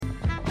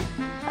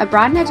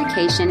Abroad in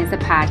Education is a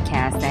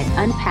podcast that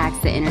unpacks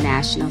the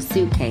international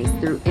suitcase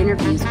through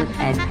interviews with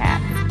EdPats.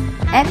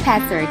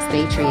 EdPats are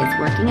expatriates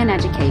working in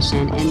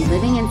education and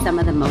living in some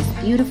of the most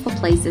beautiful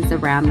places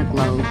around the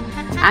globe.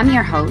 I'm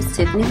your host,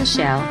 Tiffany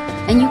Lachelle,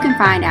 and you can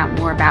find out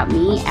more about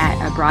me at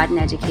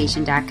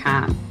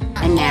abroadineducation.com.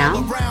 And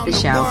now, the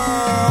show.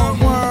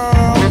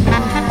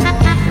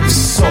 It's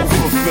so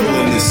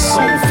fulfilling, it's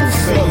so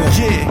fulfilling.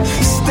 Yeah,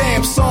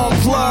 stamps on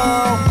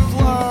plum.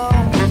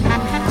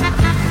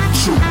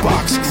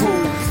 Jukebox Crew.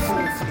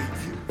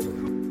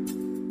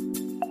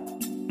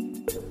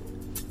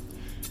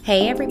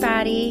 Hey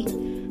everybody,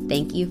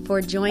 thank you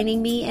for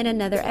joining me in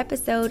another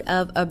episode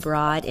of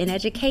Abroad in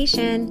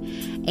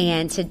Education.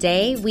 And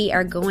today we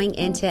are going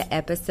into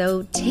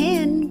episode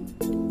 10.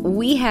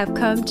 We have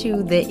come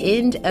to the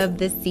end of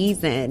the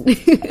season.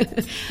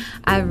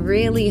 I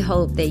really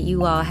hope that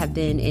you all have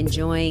been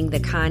enjoying the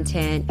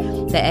content,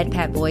 the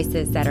EdPat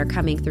voices that are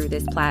coming through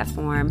this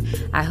platform.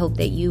 I hope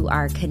that you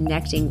are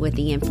connecting with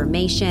the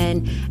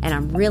information, and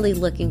I'm really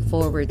looking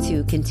forward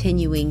to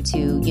continuing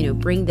to,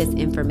 bring this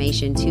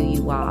information to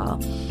you all.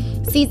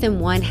 Season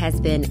 1 has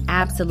been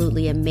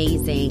absolutely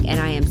amazing, and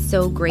I am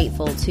so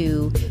grateful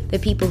to the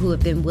people who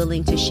have been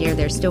willing to share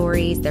their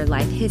stories, their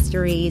life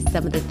histories,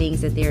 some of the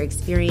things that they're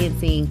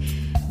experiencing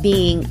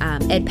being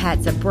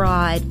EdPats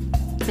abroad.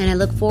 And I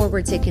look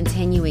forward to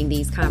continuing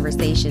these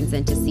conversations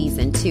into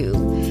Season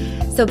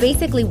 2. So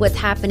basically what's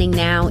happening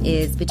now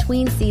is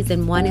between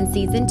Season 1 and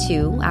Season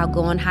 2, I'll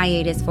go on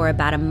hiatus for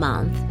about a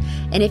month.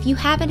 And if you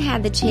haven't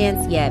had the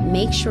chance yet,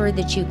 make sure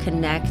that you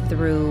connect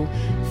through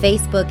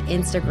Facebook,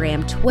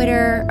 Instagram,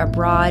 Twitter,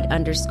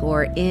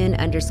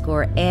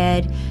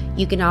 abroad_in_ed.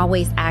 You can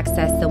always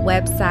access the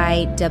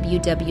website,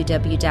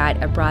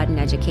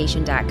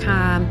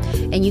 www.abroadineducation.com.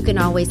 And you can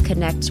always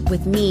connect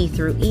with me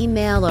through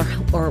email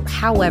or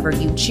however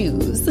you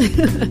choose.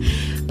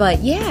 But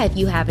yeah, if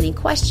you have any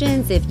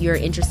questions, if you're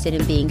interested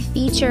in being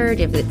featured,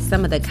 if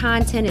some of the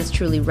content is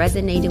truly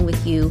resonating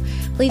with you,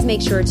 please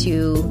make sure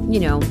to,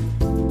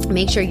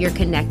 make sure you're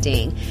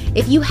connecting.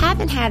 If you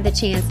haven't had the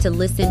chance to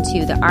listen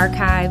to the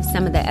archives,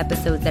 some of the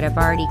episodes that have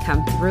already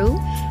come through,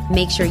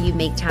 make sure you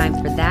make time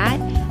for that.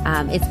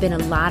 It's been a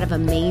lot of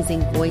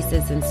amazing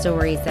voices and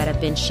stories that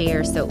have been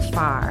shared so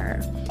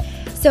far.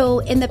 So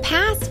in the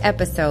past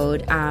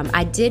episode,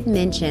 I did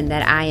mention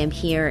that I am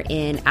here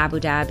in Abu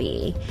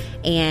Dhabi,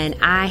 and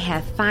I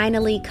have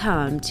finally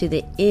come to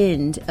the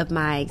end of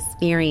my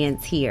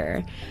experience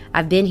here.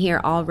 I've been here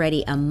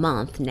already a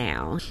month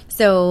now.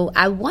 So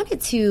I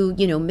wanted to,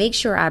 make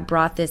sure I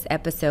brought this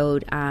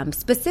episode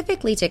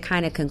specifically to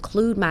kind of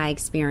conclude my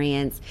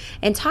experience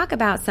and talk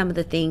about some of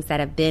the things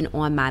that have been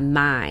on my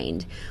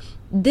mind.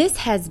 This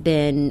has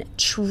been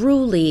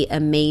truly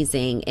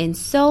amazing in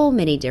so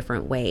many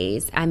different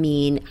ways. I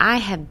mean, I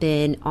have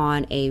been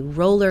on a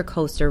roller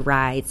coaster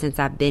ride since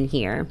I've been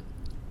here.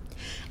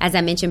 As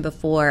I mentioned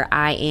before,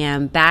 I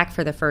am back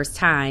for the first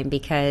time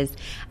because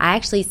I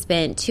actually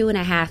spent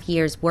 2.5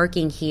 years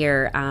working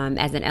here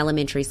as an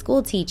elementary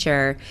school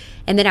teacher.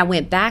 And then I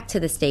went back to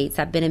the States.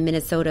 I've been in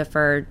Minnesota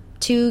for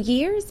 2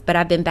 years, but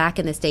I've been back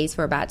in the States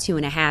for about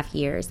 2.5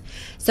 years.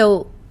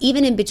 So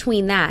even in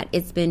between that,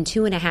 it's been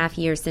 2.5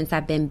 years since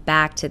I've been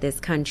back to this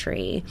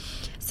country.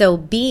 So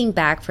being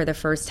back for the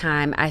first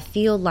time, I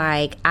feel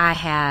like I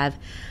have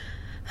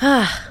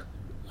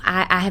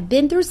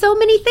been through so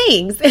many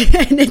things,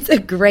 and it's a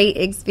great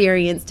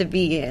experience to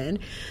be in.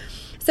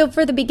 So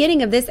for the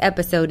beginning of this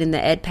episode in the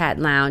EdPat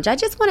Lounge, I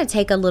just want to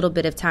take a little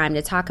bit of time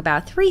to talk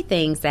about 3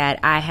 things that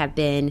I have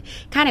been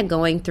kind of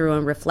going through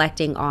and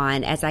reflecting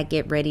on as I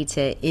get ready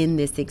to end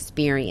this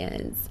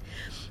experience.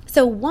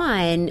 So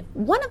one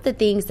of the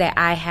things that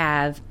I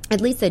have at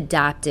least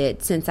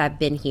adopted since I've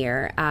been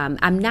here,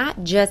 I'm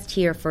not just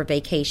here for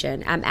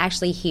vacation. I'm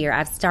actually here.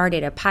 I've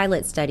started a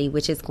pilot study,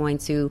 which is going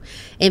to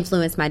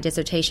influence my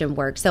dissertation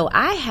work. So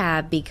I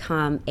have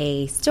become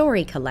a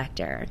story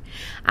collector.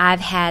 I've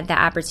had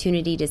the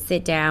opportunity to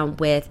sit down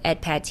with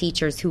EdPat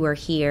teachers who are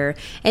here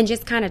and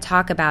just kind of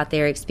talk about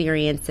their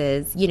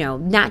experiences,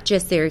 not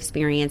just their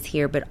experience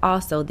here, but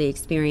also the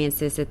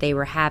experiences that they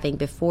were having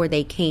before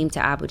they came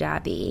to Abu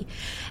Dhabi.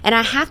 And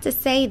I have to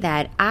say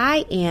that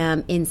I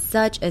am in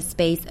such a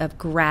space of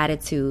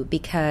gratitude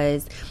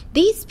because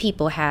these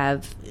people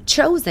have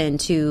chosen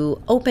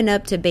to open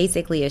up to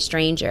basically a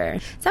stranger.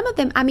 Some of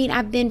them,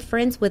 I've been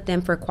friends with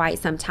them for quite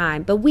some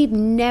time, but we've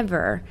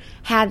never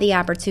had the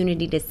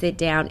opportunity to sit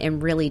down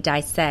and really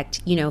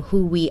dissect,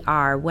 who we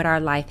are, what our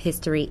life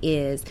history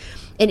is.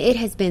 And it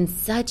has been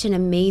such an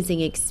amazing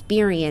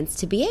experience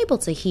to be able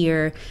to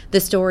hear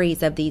the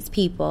stories of these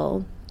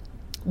people.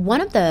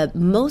 One of the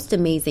most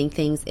amazing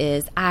things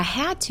is I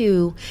had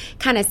to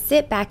kind of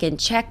sit back and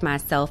check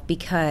myself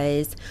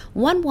because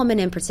one woman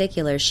in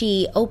particular,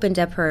 she opened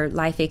up her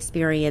life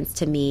experience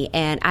to me,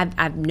 and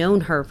I've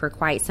known her for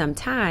quite some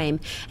time,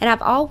 and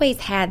I've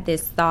always had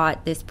this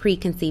thought, this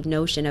preconceived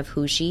notion of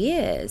who she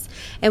is.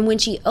 And when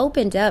she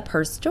opened up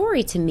her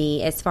story to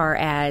me as far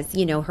as,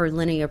 her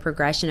linear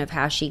progression of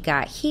how she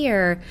got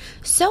here,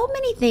 so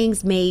many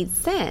things made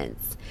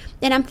sense.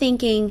 And I'm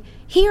thinking,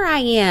 here I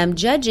am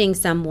judging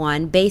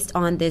someone based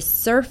on this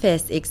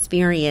surface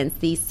experience,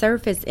 these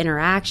surface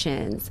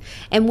interactions.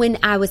 And when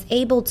I was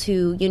able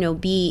to,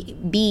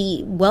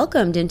 be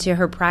welcomed into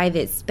her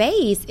private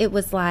space, it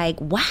was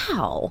like,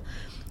 wow,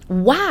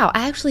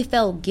 I actually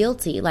felt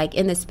guilty, like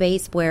in the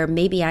space where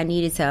maybe I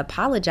needed to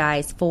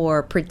apologize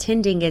for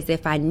pretending as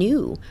if I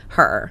knew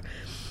her.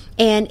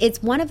 And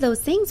it's one of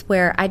those things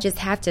where I just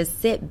have to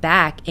sit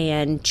back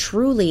and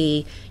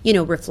truly,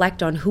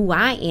 reflect on who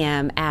I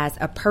am as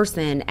a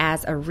person,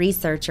 as a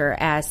researcher,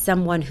 as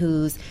someone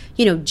who's,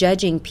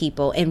 judging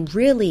people, and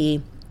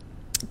really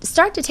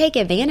start to take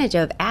advantage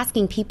of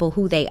asking people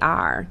who they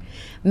are.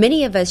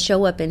 Many of us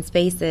show up in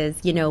spaces,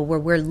 where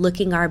we're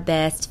looking our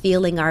best,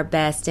 feeling our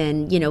best,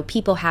 and,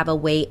 people have a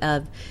way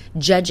of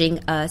judging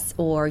us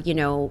or,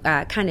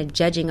 kind of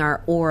judging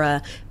our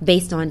aura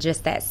based on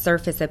just that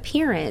surface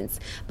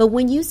appearance. But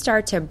when you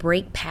start to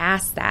break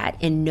past that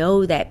and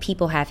know that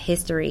people have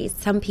histories,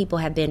 some people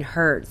have been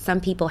hurt,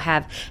 some people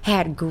have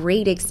had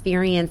great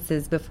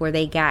experiences before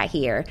they got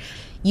here,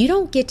 you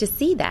don't get to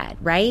see that,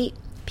 right?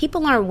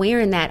 People aren't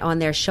wearing that on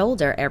their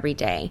shoulder every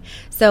day.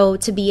 So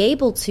to be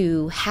able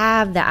to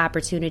have the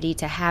opportunity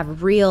to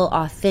have real,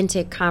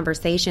 authentic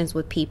conversations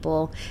with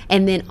people,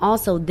 and then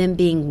also them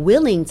being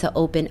willing to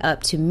open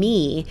up to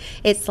me,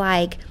 it's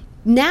like,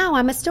 now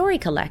I'm a story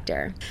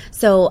collector.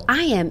 So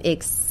I am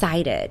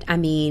excited. I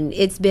mean,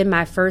 it's been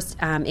my first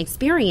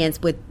experience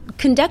with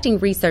conducting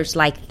research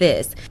like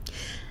this.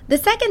 The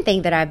second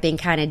thing that I've been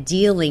kind of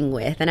dealing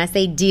with, and I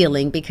say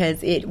dealing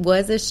because it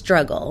was a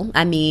struggle.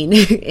 I mean,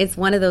 it's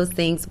one of those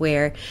things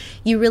where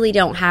you really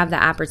don't have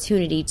the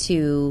opportunity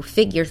to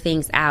figure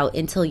things out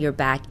until you're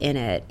back in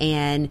it.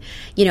 And,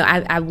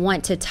 I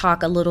want to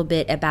talk a little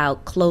bit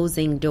about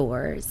closing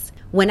doors.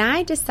 When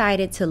I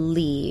decided to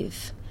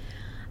leave,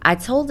 I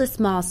told a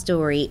small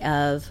story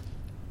of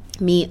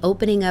me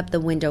opening up the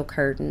window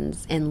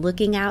curtains and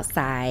looking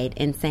outside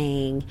and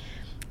saying,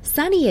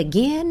 "Sunny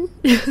again?"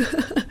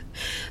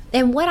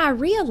 And what I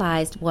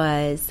realized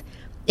was,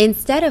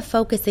 instead of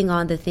focusing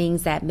on the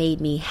things that made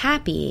me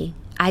happy,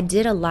 I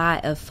did a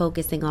lot of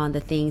focusing on the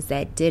things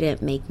that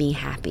didn't make me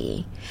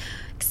happy.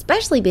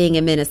 Especially being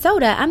in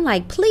Minnesota, I'm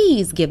like,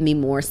 please give me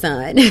more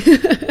sun.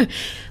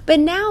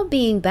 But now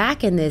being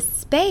back in this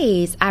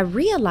space, I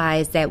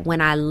realized that when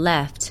I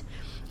left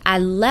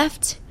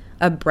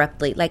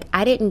abruptly. Like,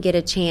 I didn't get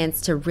a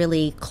chance to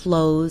really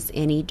close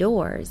any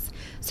doors.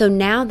 So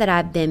now that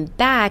I've been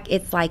back,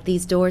 it's like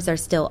these doors are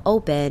still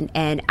open,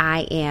 and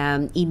I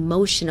am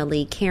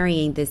emotionally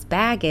carrying this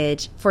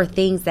baggage for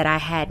things that I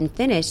hadn't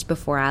finished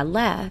before I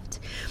left.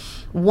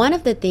 One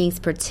of the things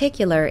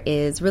particular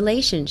is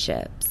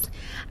relationships.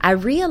 I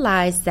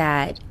realized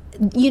that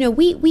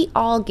we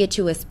all get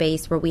to a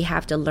space where we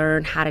have to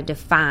learn how to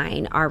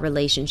define our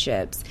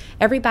relationships.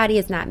 Everybody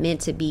is not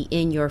meant to be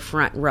in your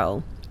front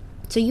row.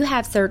 So you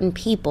have certain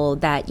people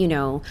that,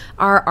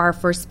 are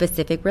for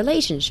specific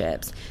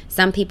relationships.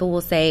 Some people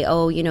will say,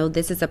 oh,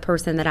 this is a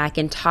person that I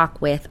can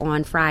talk with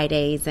on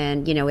Fridays,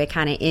 and, it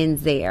kind of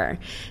ends there.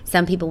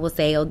 Some people will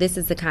say, oh, this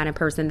is the kind of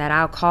person that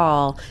I'll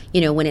call,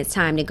 when it's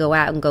time to go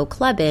out and go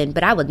clubbing,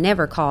 but I would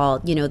never call,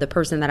 the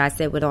person that I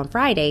sit with on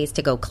Fridays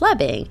to go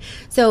clubbing.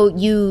 So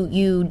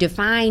you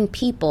define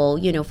people,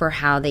 for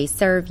how they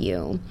serve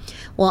you.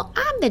 Well,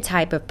 I'm the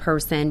type of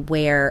person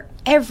where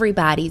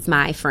everybody's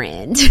my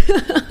friend.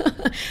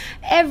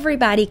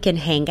 Everybody can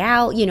hang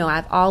out.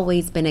 I've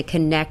always been a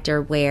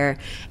connector where,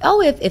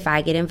 if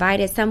I get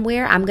invited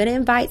somewhere, I'm going to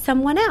invite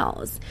someone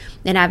else.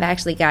 And I've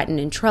actually gotten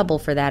in trouble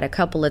for that a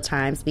couple of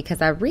times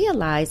because I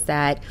realized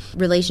that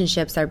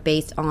relationships are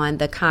based on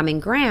the common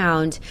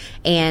ground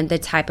and the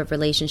type of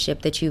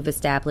relationship that you've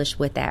established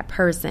with that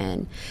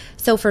person.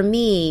 So for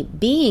me,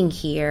 being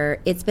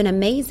here, it's been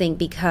amazing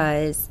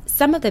because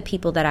some of the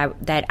people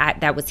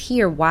that was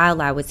here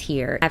while I was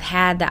here, I've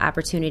had the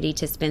opportunity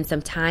to spend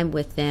some time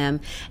with them,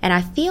 and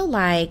I feel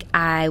like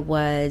I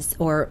was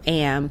or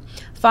am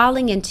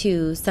falling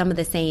into some of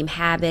the same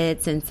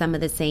habits and some of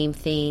the same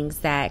things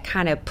that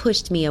kind of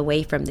pushed me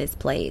away from this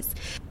place.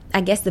 I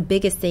guess the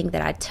biggest thing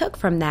that I took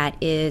from that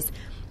is,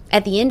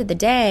 at the end of the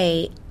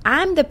day,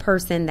 I'm the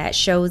person that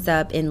shows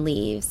up and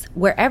leaves.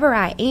 Wherever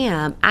I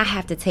am, I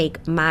have to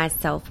take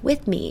myself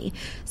with me.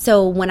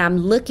 So when I'm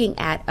looking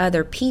at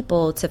other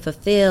people to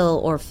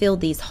fulfill or fill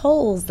these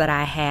holes that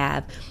I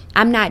have,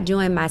 I'm not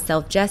doing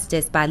myself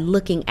justice by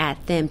looking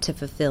at them to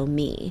fulfill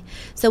me.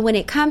 So when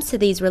it comes to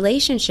these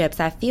relationships,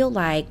 I feel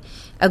like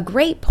a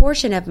great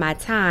portion of my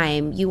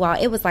time,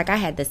 it was like I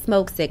had the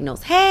smoke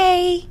signals.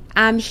 Hey,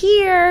 I'm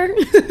here.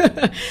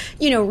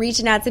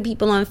 Reaching out to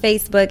people on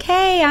Facebook.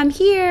 Hey, I'm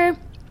here.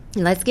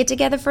 Let's get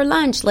together for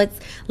lunch.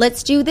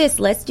 Let's do this.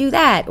 Let's do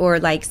that. Or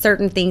like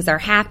certain things are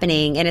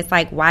happening and it's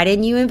like, why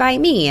didn't you invite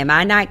me? Am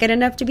I not good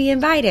enough to be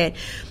invited?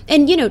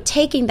 And,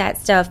 taking that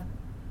stuff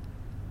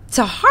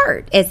to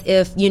heart as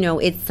if,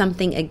 it's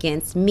something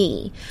against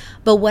me.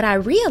 But what I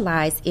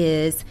realize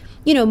is,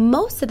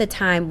 most of the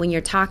time when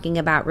you're talking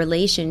about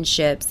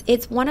relationships,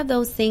 it's one of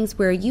those things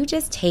where you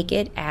just take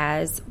it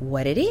as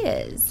what it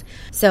is.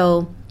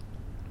 So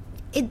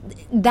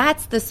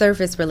that's the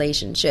surface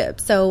relationship.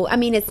 So, I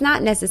mean, it's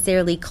not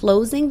necessarily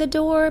closing the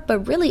door,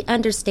 but really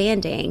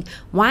understanding,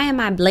 why am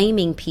I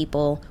blaming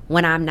people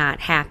when I'm not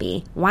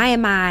happy? Why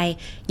am I,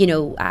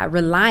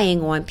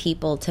 relying on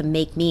people to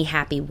make me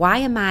happy? Why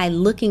am I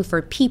looking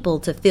for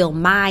people to fill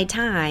my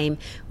time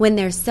when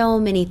there's so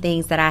many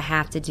things that I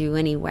have to do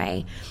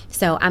anyway?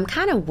 So I'm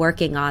kind of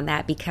working on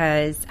that,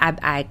 because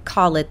I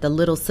call it the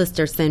little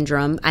sister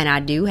syndrome, and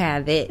I do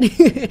have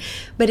it.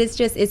 But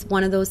it's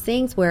one of those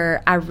things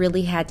where I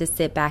really had to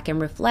sit back and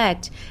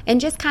reflect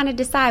and just kind of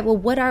decide, well,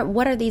 what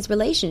are these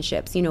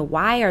relationships?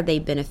 Why are they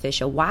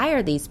beneficial? Why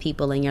are these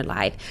people in your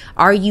life?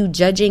 Are you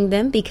judging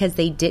them because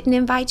they didn't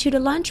invite you to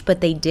lunch, but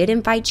they did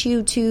invite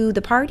you to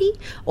the party,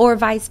 or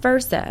vice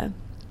versa?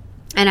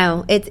 I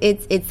know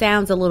it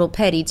sounds a little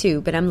petty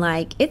too, but I'm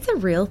like, it's a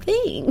real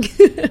thing.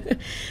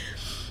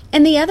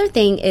 And the other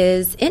thing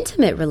is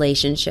intimate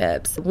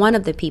relationships. One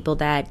of the people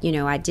that,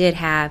 I did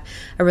have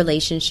a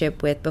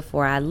relationship with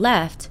before I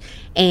left.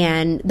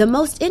 And the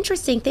most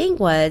interesting thing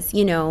was,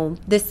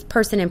 this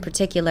person in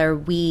particular,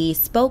 we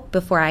spoke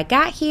before I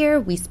got here.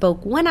 We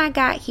spoke when I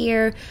got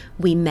here.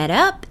 We met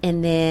up,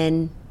 and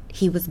then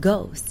he was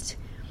ghost.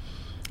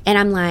 And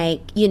I'm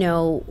like,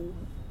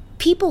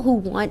 people who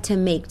want to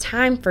make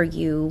time for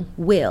you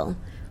will.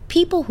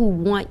 People who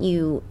want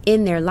you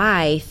in their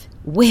life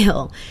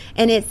will.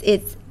 And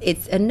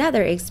it's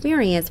another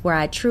experience where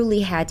I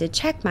truly had to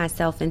check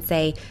myself and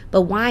say,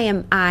 but why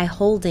am I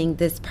holding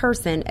this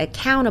person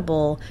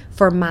accountable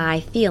for my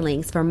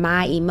feelings, for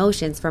my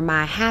emotions, for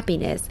my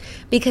happiness?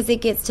 Because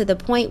it gets to the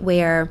point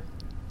where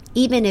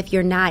even if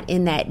you're not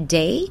in that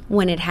day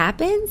when it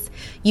happens,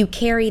 you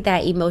carry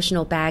that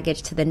emotional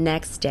baggage to the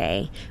next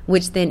day,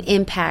 which then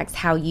impacts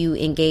how you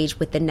engage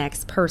with the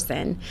next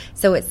person.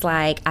 So it's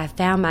like I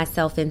found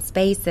myself in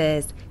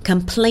spaces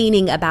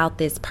complaining about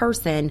this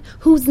person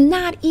who's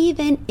not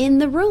even in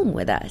the room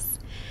with us.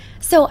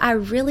 So I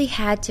really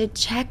had to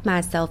check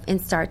myself and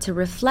start to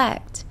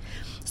reflect.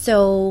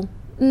 So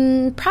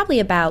probably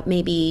about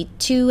maybe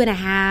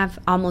 2.5,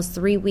 almost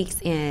 3 weeks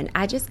in,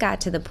 I just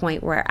got to the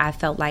point where I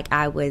felt like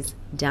I was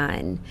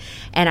done.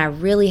 And I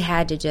really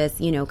had to just,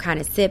 kind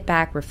of sit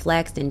back,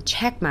 reflect, and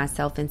check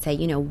myself and say,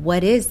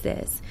 what is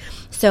this?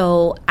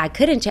 So I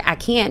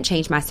can't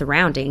change my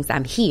surroundings.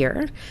 I'm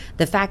here.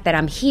 The fact that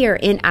I'm here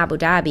in Abu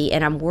Dhabi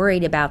and I'm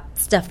worried about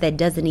stuff that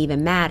doesn't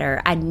even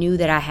matter, I knew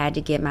that I had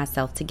to get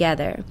myself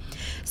together.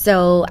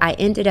 So I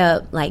ended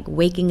up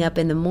waking up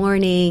in the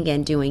morning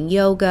and doing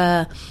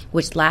yoga,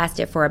 which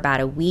lasted for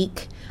about a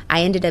week.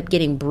 I ended up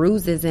getting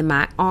bruises in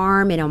my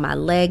arm and on my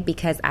leg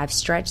because I've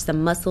stretched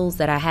some muscles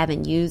that I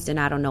haven't used in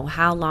I don't know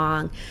how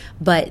long.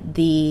 But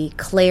the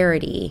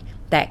clarity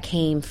that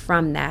came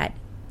from that,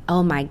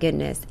 oh my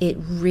goodness, it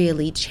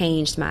really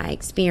changed my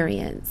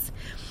experience.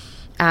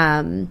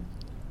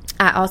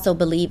 I also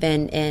believe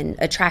in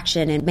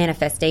attraction and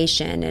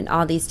manifestation and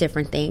all these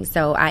different things.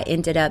 So I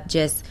ended up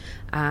just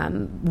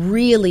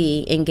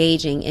really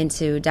engaging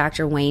into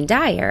Dr. Wayne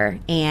Dyer,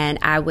 and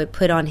I would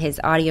put on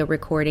his audio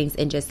recordings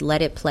and just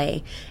let it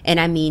play. And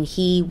I mean,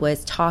 he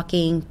was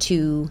talking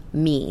to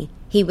me.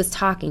 He was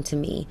talking to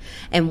me.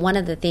 And one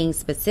of the things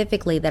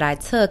specifically that I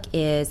took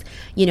is,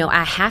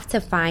 I have to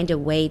find a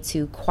way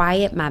to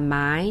quiet my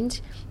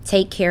mind,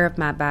 take care of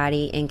my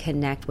body, and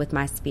connect with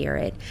my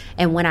spirit.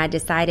 And when I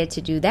decided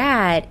to do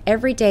that,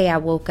 every day I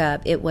woke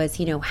up, it was,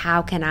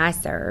 how can I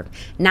serve?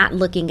 Not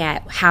looking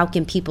at how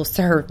can people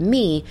serve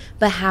me,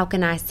 but how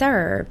can I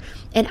serve?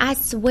 And I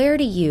swear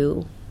to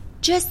you,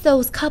 just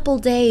those couple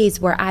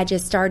days where I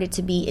just started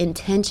to be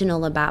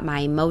intentional about my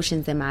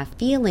emotions and my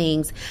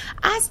feelings,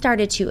 I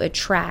started to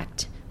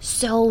attract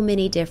so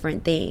many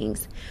different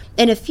things.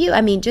 And a few,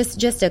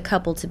 just a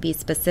couple to be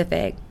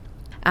specific.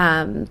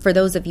 For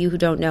those of you who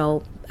don't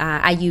know,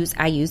 I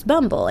use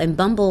Bumble, and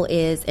Bumble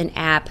is an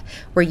app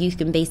where you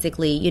can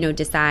basically,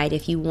 decide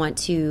if you want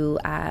to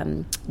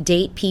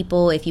date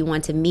people, if you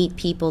want to meet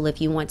people,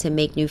 if you want to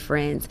make new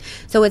friends.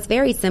 So it's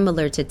very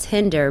similar to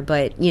Tinder,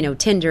 but,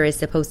 Tinder is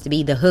supposed to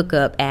be the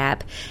hookup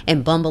app,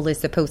 and Bumble is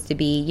supposed to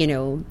be,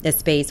 a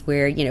space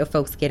where,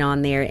 folks get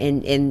on there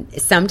and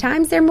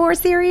sometimes they're more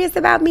serious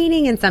about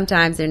meeting and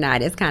sometimes they're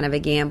not. It's kind of a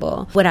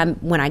gamble.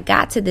 When I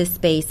got to this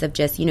space of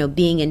just,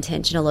 being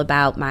intentional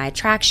about my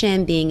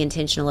attraction, being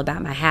intentional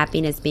about my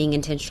happiness, being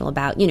intentional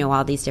about,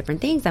 all these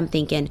different things, I'm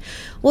thinking,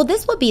 well,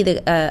 this would be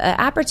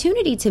the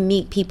opportunity to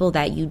meet people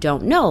that you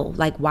don't know.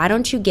 Like, why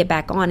don't you get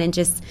back on and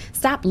just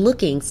stop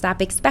looking,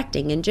 stop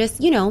expecting, and just,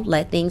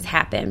 let things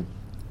happen.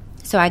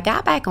 So I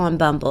got back on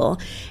Bumble,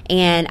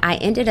 and I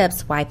ended up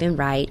swiping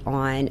right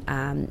on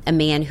a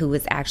man who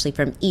was actually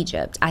from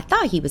Egypt. I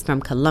thought he was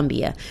from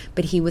Colombia,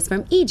 but he was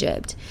from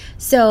Egypt.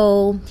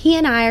 So he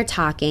and I are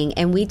talking,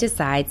 and we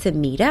decide to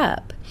meet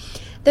up.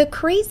 The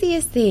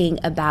craziest thing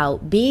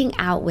about being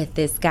out with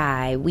this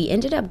guy, we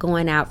ended up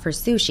going out for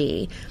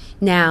sushi.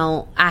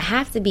 Now, I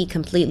have to be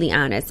completely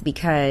honest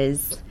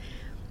because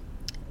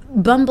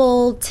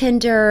Bumble,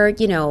 Tinder,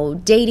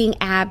 dating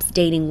apps,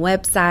 dating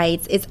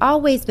websites, it's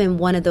always been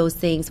one of those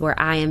things where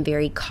I am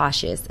very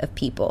cautious of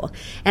people.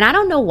 And I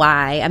don't know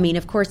why. I mean,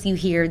 of course, you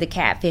hear the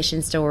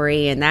catfishing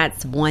story, and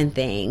that's one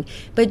thing.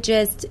 But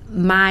just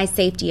my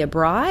safety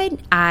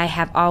abroad, I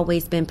have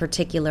always been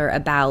particular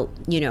about,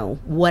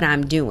 what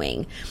I'm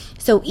doing.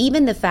 So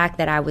even the fact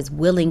that I was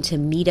willing to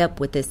meet up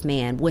with this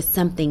man was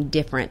something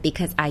different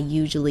because I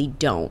usually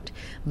don't.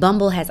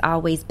 Bumble has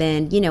always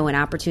been, an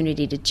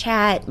opportunity to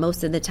chat.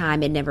 Most of the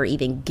time, it never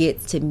even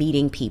gets to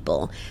meeting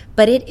people.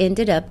 But it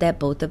ended up that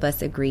both of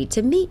us agreed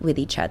to meet with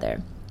each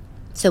other.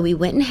 So we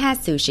went and had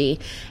sushi,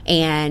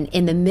 and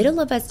in the middle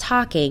of us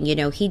talking,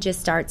 he just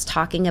starts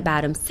talking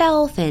about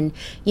himself, and,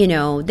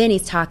 then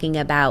he's talking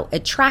about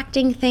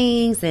attracting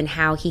things and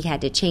how he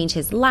had to change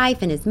his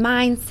life and his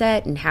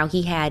mindset and how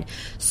he had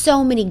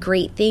so many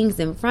great things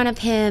in front of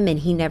him and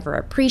he never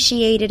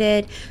appreciated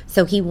it.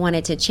 So he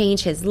wanted to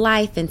change his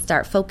life and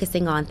start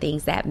focusing on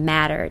things that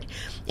mattered.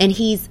 And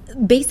he's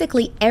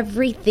basically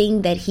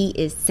everything that he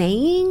is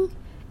saying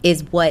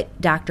is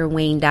what Dr.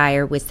 Wayne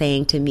Dyer was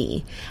saying to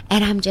me.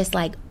 And I'm just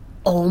like,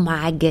 oh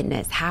my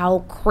goodness,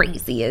 how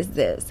crazy is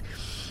this?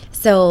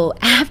 So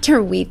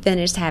after we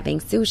finished having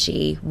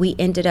sushi, we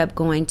ended up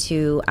going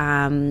to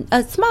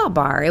a small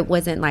bar. It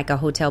wasn't like a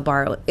hotel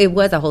bar. It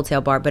was a hotel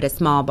bar, but a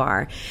small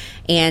bar.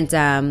 And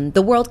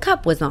the World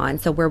Cup was on.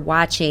 So we're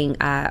watching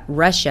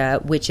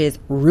Russia, which is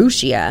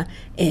Rusia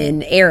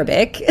in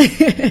Arabic.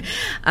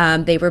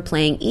 They were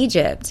playing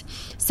Egypt.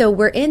 So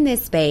we're in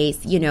this space,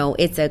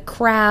 it's a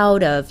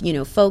crowd of,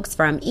 folks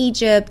from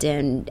Egypt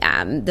and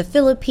the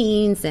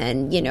Philippines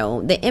and,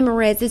 the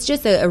Emirates. It's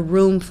just a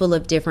room full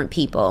of different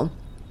people.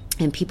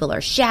 And people are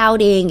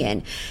shouting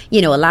and,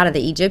 a lot of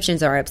the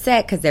Egyptians are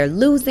upset because they're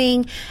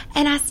losing.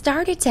 And I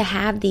started to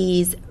have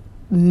these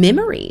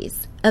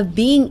memories of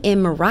being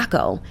in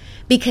Morocco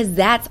because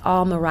that's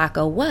all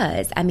Morocco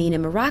was. I mean,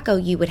 in Morocco,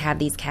 you would have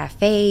these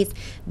cafes.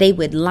 They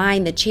would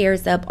line the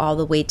chairs up all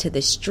the way to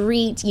the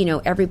street.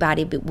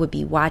 Everybody would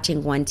be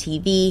watching one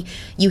TV.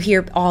 You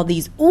hear all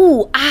these,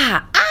 ooh,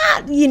 ah,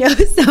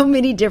 so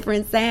many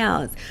different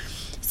sounds.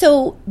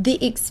 So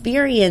the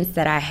experience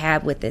that I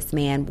had with this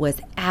man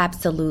was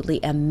absolutely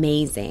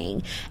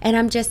amazing. And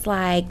I'm just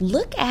like,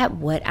 look at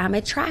what I'm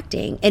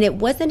attracting. And it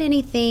wasn't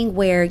anything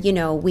where,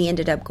 we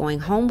ended up going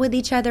home with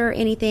each other or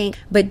anything,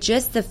 but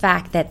just the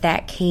fact that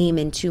that came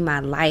into my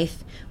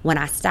life when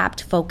I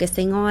stopped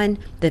focusing on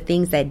the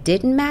things that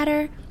didn't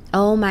matter.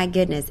 Oh my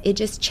goodness, it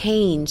just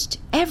changed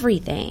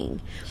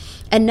everything.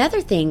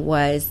 Another thing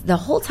was the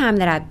whole time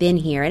that I've been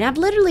here, and I've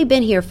literally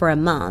been here for a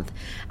month,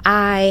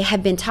 I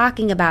have been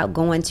talking about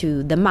going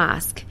to the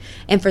mosque.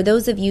 And for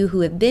those of you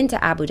who have been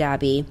to Abu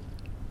Dhabi,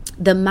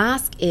 the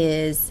mosque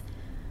is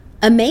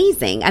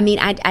amazing. I mean,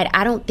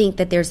 I don't think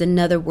that there's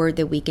another word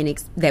that we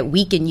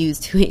can use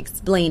to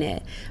explain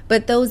it.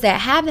 But those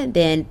that haven't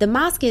been, the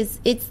mosque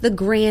it's the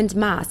grand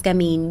mosque. I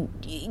mean,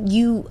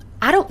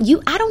 I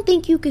don't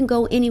think you can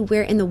go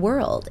anywhere in the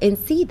world and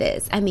see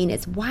this. I mean,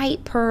 it's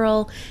white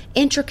pearl,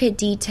 intricate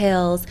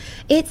details.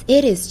 It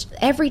is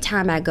every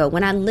time I go.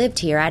 When I lived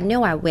here, I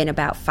know I went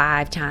about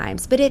 5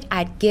 times, but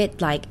I'd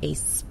get like a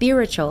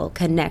spiritual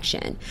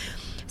connection.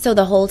 So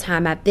the whole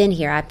time I've been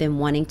here, I've been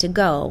wanting to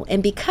go.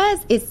 And because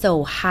it's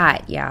so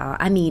hot, y'all,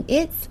 I mean,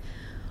 it's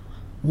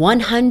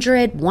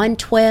 100,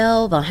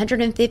 112,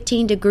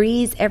 115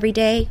 degrees every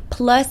day,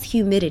 plus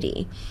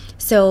humidity.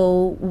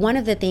 So one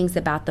of the things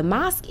about the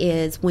mosque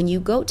is when you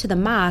go to the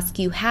mosque,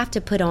 you have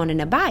to put on an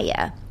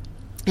abaya.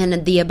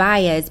 And the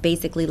abaya is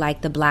basically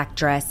like the black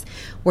dress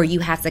where you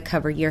have to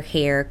cover your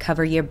hair,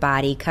 cover your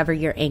body, cover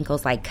your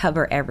ankles, like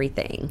cover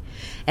everything.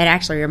 It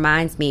actually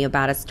reminds me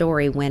about a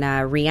story when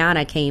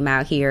Rihanna came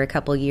out here a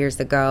couple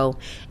years ago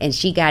and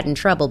she got in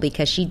trouble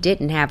because she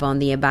didn't have on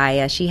the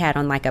abaya. She had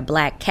on like a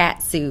black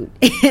cat suit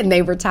and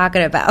they were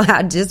talking about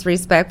how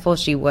disrespectful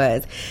she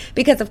was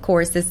because, of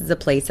course, this is a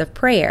place of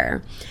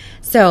prayer.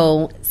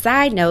 So,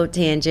 side note,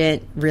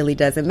 tangent, really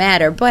doesn't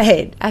matter,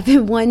 but I've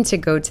been wanting to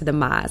go to the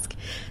mosque.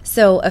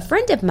 So, a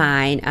friend of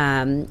mine,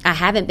 I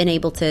haven't been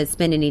able to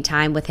spend any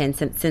time with him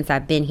since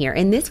I've been here.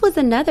 And this was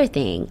another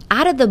thing.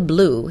 Out of the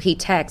blue, he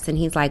texts and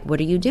he's like, "What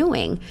are you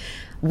doing?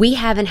 We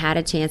haven't had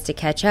a chance to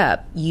catch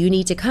up. You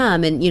need to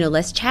come and,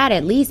 let's chat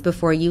at least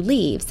before you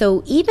leave."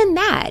 So even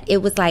that,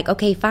 it was like,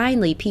 okay,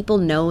 finally, people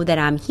know that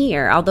I'm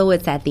here, although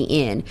it's at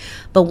the end.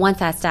 But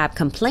once I stopped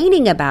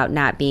complaining about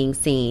not being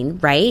seen,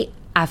 right,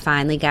 I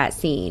finally got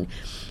seen.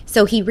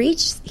 So he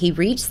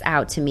reached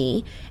out to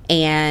me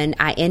and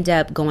I end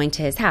up going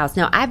to his house.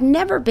 Now, I've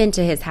never been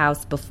to his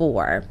house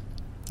before.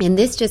 And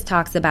this just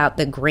talks about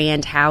the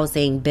grand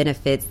housing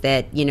benefits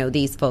that,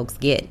 these folks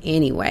get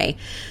anyway.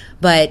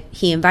 But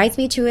he invites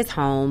me to his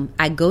home.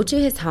 I go to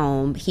his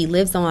home. He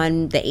lives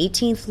on the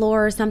 18th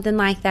floor or something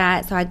like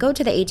that. So I go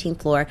to the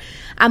 18th floor.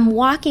 I'm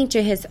walking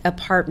to his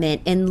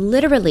apartment and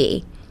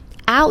literally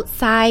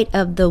outside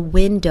of the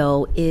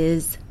window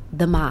is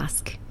the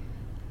mosque.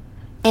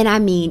 And I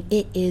mean,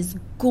 it is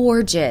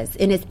gorgeous.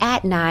 And it's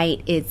at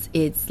night.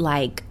 It's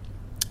like,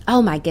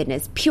 oh my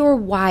goodness, pure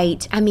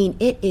white. I mean,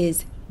 it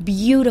is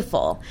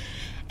beautiful.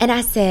 And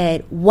I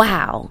said,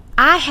 wow,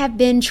 I have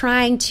been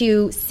trying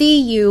to see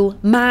you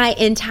my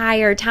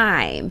entire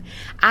time.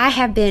 I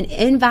have been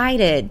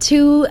invited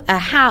to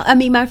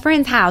my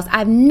friend's house.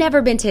 I've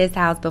never been to his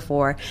house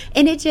before.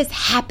 And it just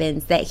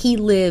happens that he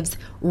lives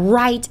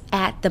right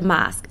at the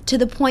mosque, to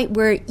the point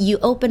where you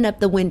open up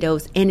the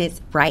windows and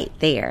it's right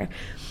there.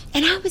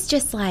 And I was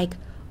just like,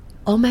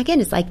 oh my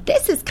goodness, like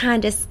this is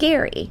kind of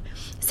scary.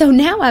 So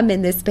now I'm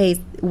in this space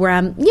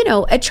where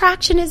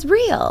attraction is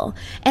real.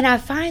 And I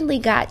finally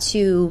got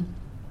to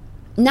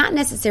not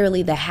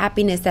necessarily the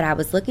happiness that I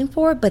was looking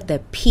for, but the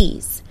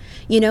peace.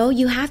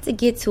 You have to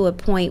get to a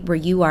point where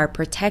you are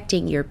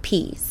protecting your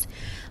peace.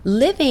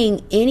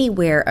 Living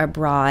anywhere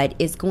abroad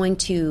is going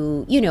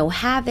to,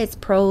 have its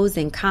pros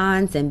and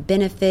cons and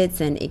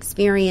benefits and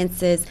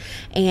experiences.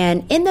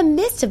 And in the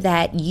midst of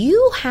that,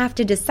 you have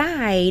to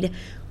decide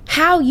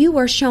how you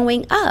are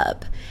showing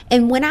up.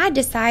 And when I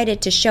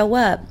decided to show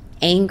up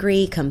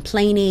angry,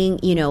 complaining,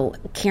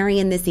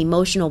 carrying this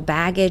emotional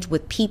baggage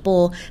with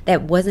people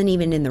that wasn't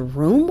even in the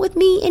room with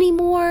me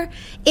anymore,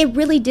 it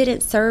really didn't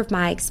serve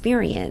my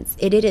experience.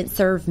 It didn't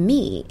serve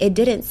me. It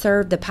didn't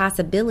serve the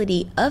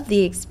possibility of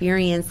the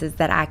experiences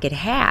that I could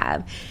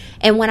have.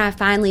 And when I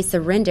finally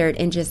surrendered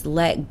and just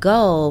let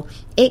go,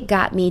 it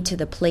got me to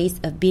the place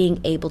of being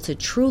able to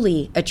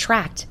truly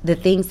attract the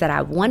things that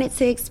I wanted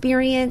to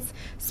experience,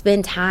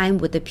 spend time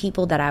with the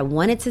people that I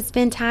wanted to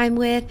spend time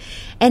with.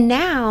 And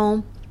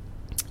now,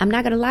 I'm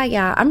not going to lie,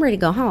 y'all, I'm ready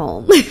to go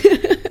home.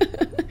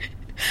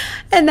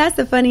 And that's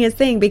the funniest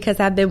thing, because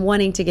I've been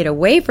wanting to get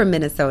away from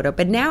Minnesota,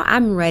 but now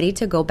I'm ready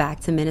to go back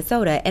to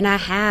Minnesota. And I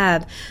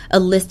have a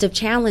list of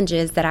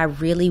challenges that I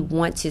really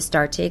want to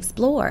start to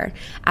explore.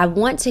 I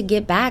want to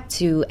get back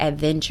to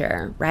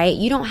adventure, right?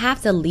 You don't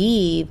have to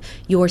leave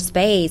your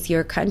space,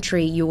 your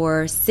country,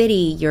 your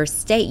city, your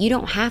state. You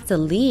don't have to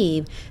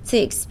leave to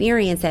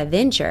experience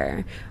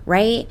adventure,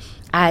 right?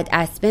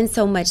 I spend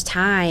so much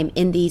time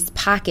in these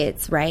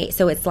pockets, right?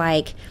 So it's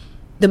like,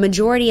 the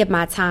majority of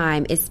my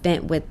time is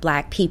spent with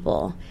Black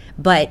people.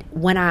 But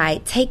when I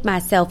take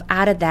myself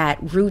out of that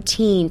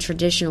routine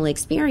traditional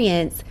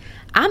experience,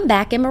 I'm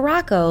back in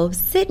Morocco,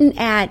 sitting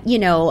at,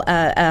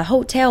 a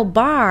hotel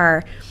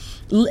bar,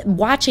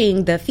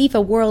 watching the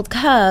FIFA World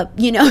Cup.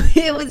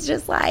 It was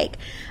just like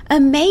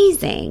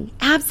amazing,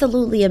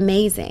 absolutely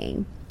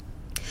amazing.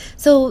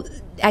 So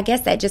I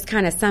guess that just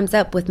kind of sums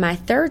up with my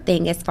third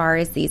thing as far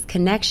as these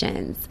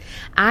connections.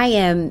 I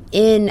am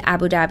in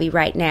Abu Dhabi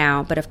right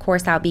now, but of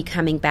course I'll be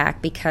coming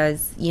back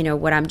because,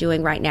 what I'm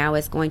doing right now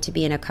is going to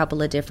be in a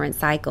couple of different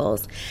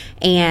cycles.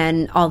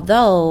 And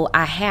although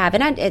I have,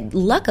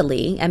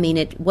 luckily,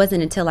 it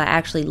wasn't until I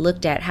actually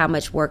looked at how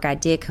much work I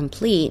did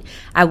complete,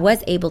 I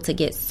was able to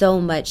get so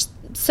much.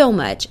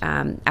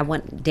 I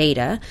want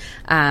data,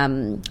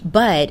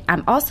 but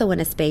I'm also in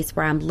a space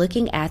where I'm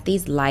looking at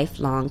these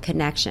lifelong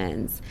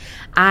connections.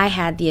 I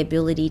had the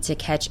ability to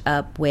catch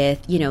up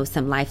with,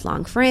 some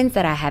lifelong friends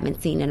that I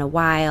haven't seen in a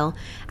while.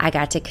 I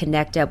got to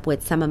connect up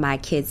with some of my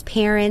kids'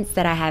 parents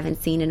that I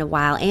haven't seen in a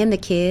while, and the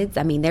kids.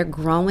 They're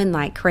growing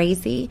like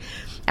crazy.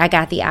 I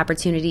got the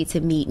opportunity to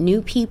meet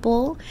new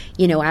people.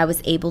 I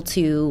was able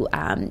to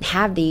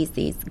have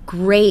these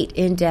great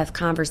in-depth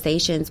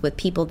conversations with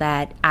people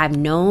that I've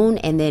known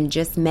and then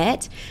just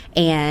met.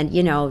 And,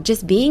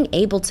 just being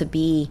able to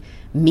be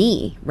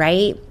me,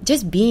 right?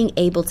 Just being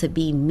able to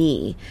be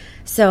me.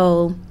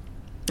 So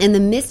in the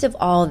midst of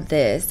all of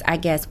this, I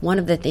guess one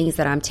of the things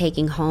that I'm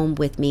taking home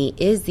with me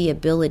is the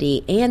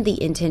ability and the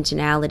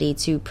intentionality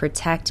to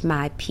protect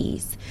my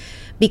peace.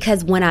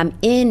 Because when I'm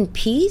in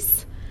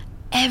peace,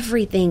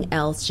 everything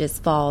else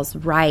just falls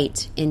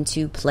right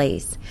into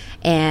place.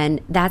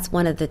 And that's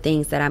one of the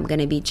things that I'm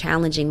going to be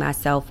challenging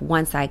myself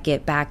once I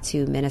get back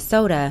to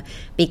Minnesota,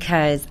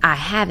 because I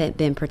haven't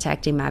been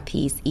protecting my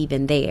peace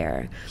even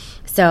there.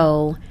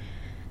 So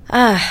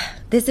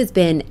this has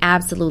been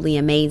absolutely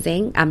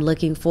amazing. I'm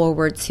looking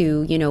forward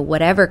to,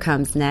 whatever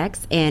comes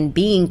next, and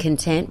being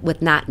content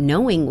with not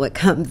knowing what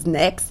comes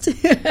next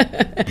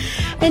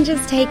and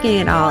just taking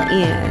it all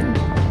in.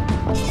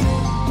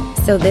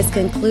 So this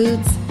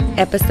concludes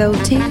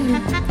episode 2.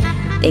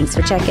 Thanks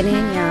for checking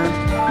in,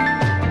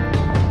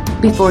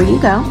 y'all. Before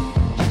you go,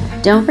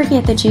 don't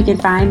forget that you can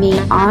find me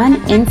on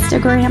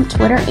Instagram,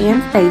 Twitter,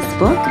 and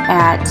Facebook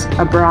at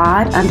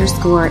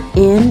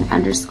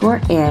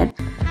abroad_in_ed.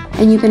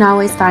 And you can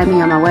always find me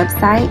on my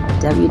website,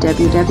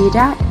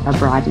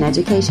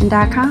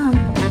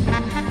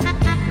 www.abroadeneducation.com.